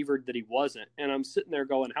it favored that he wasn't. And I'm sitting there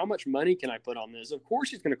going, how much money can I put on this? Of course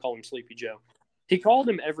he's going to call him Sleepy Joe. He called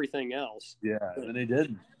him everything else. Yeah, and he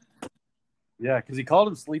didn't. Yeah, because he called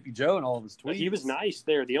him Sleepy Joe in all of his tweets. He was nice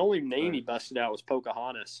there. The only name he busted out was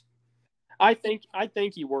Pocahontas. I think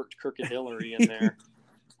he worked Crooked Hillary in there.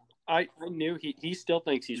 I knew he still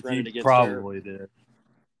thinks he's ready to get probably served.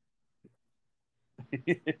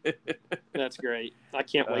 Did. That's great. I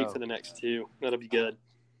can't wait for the next two. That'll be good.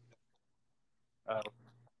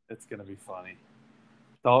 It's gonna be funny.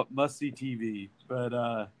 So must see TV,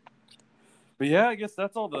 but yeah, I guess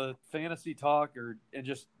that's all the fantasy talk and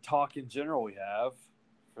just talk in general we have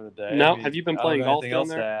for the day. No, have you been playing golf down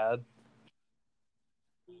there?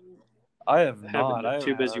 I have not. I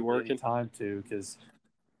too busy working. Time to because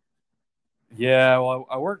well,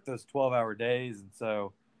 I work those 12-hour days, and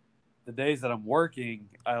so the days that I'm working,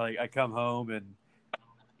 I come home and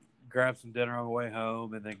grab some dinner on the way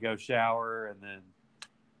home, and then go shower, and then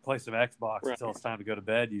play some Xbox until it's time to go to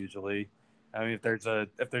bed. Usually, I mean, if there's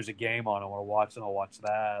a game on I want to watch, then I'll watch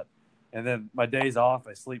that. And then my days off,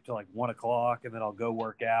 I sleep till like 1:00, and then I'll go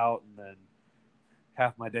work out, and then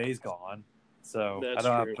half my day's gone. So I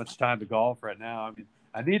don't have much time to golf right now. I mean,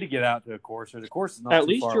 I need to get out to a course. The course is not at too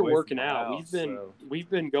least far you're away working from my out. house, We've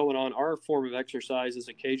been going on our form of exercise is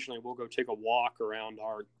occasionally we'll go take a walk around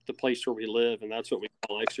the place where we live, and that's what we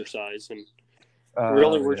call exercise. And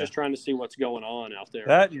really, we're just trying to see what's going on out there.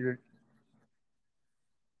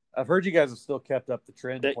 I've heard you guys have still kept up the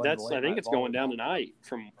trend. I think it's going down tonight,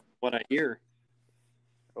 from what I hear.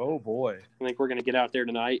 Oh boy! I think we're going to get out there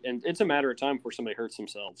tonight, and it's a matter of time before somebody hurts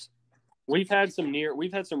themselves. We've had some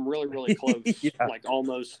really, really close, like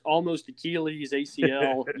almost Achilles,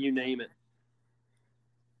 ACL, you name it.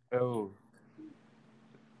 Oh,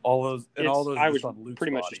 all those. I was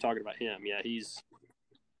pretty much just talking about him. Yeah,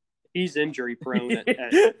 he's injury prone.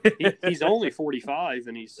 He's only 45,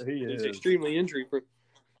 and he's extremely injury prone.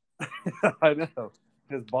 I know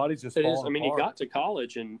his body's just. It is. I mean, he got to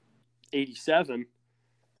college in '87.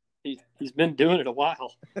 He's been doing it a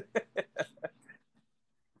while.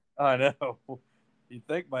 I know. You'd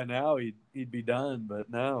think by now he'd be done,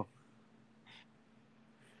 but no.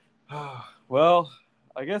 Well,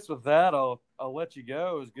 I guess with that, I'll let you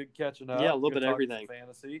go. It was good catching up. Yeah, a little bit of everything.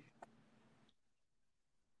 Fantasy.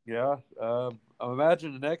 Yeah, I'm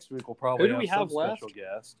imagining next week we'll probably have some left? Special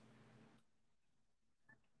guest.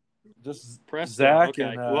 Just Presto. Zach okay.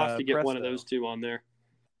 and we'll have to get Presto. one of those two on there.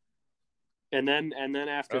 And then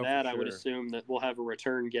after that, I would sure. assume that we'll have a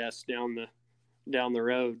return guest down the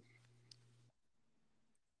road.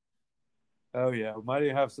 Oh yeah, we might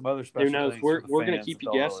even have some other special. Who knows? things We're for the going to fans keep that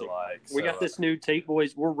you they'll guessing. really like, We got this new Tate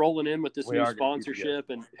Boys. We're rolling in with this new are gonna keep you sponsorship,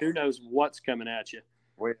 and who knows what's coming at you.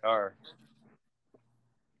 We are.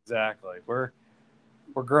 Exactly. We're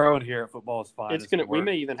growing here at Football's Finest. We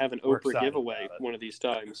may even have an Oprah excited giveaway about it. one of these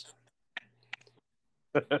times.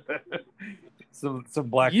 some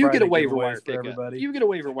Black You Friday get a waiver giveaways wire for pickup. everybody. You get a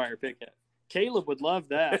waiver wire pickup. Caleb would love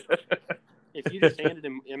that. If you just handed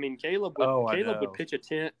him, I mean, Caleb would pitch a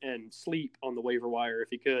tent and sleep on the waiver wire if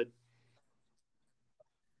he could.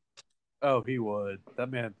 Oh, he would.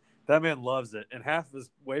 That man loves it. And half of his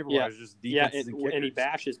waiver wire is just defenses and kickers. And he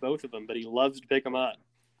bashes both of them, but he loves to pick them up.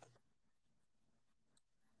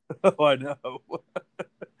 Oh, I know.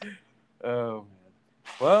 Oh, man.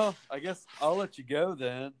 Well, I guess I'll let you go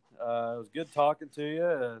then. It was good talking to you,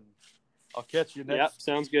 and I'll catch you next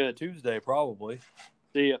sounds good. Tuesday, probably.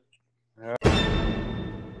 See ya.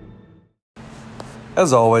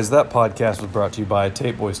 As always, that podcast was brought to you by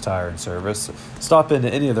Tate Boys Tire and Service. Stop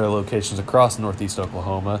into any of their locations across Northeast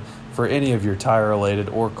Oklahoma for any of your tire-related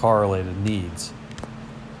or car-related needs.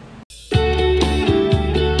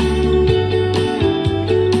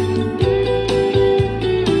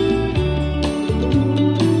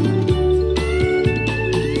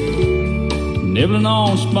 Nibbling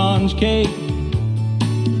on sponge cake,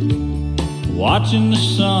 watching the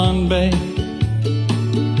sun bake.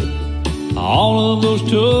 All of those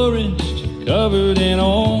tourists covered in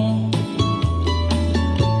oil,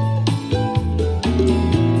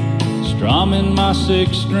 strumming my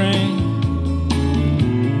sixth string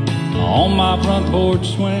on my front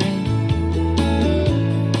porch swing.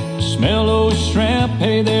 Smell those shrimp,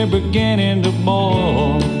 hey, they're beginning to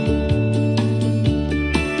boil.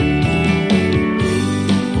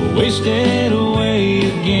 Wasted away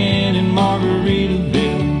again in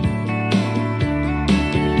Margaritaville,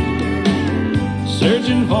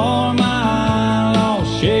 searching for my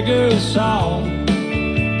lost shaker of salt.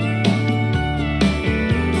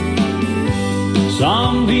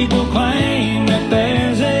 Some people claim that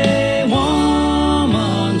there's a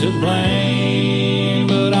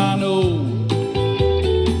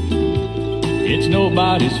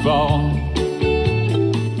nobody's fault.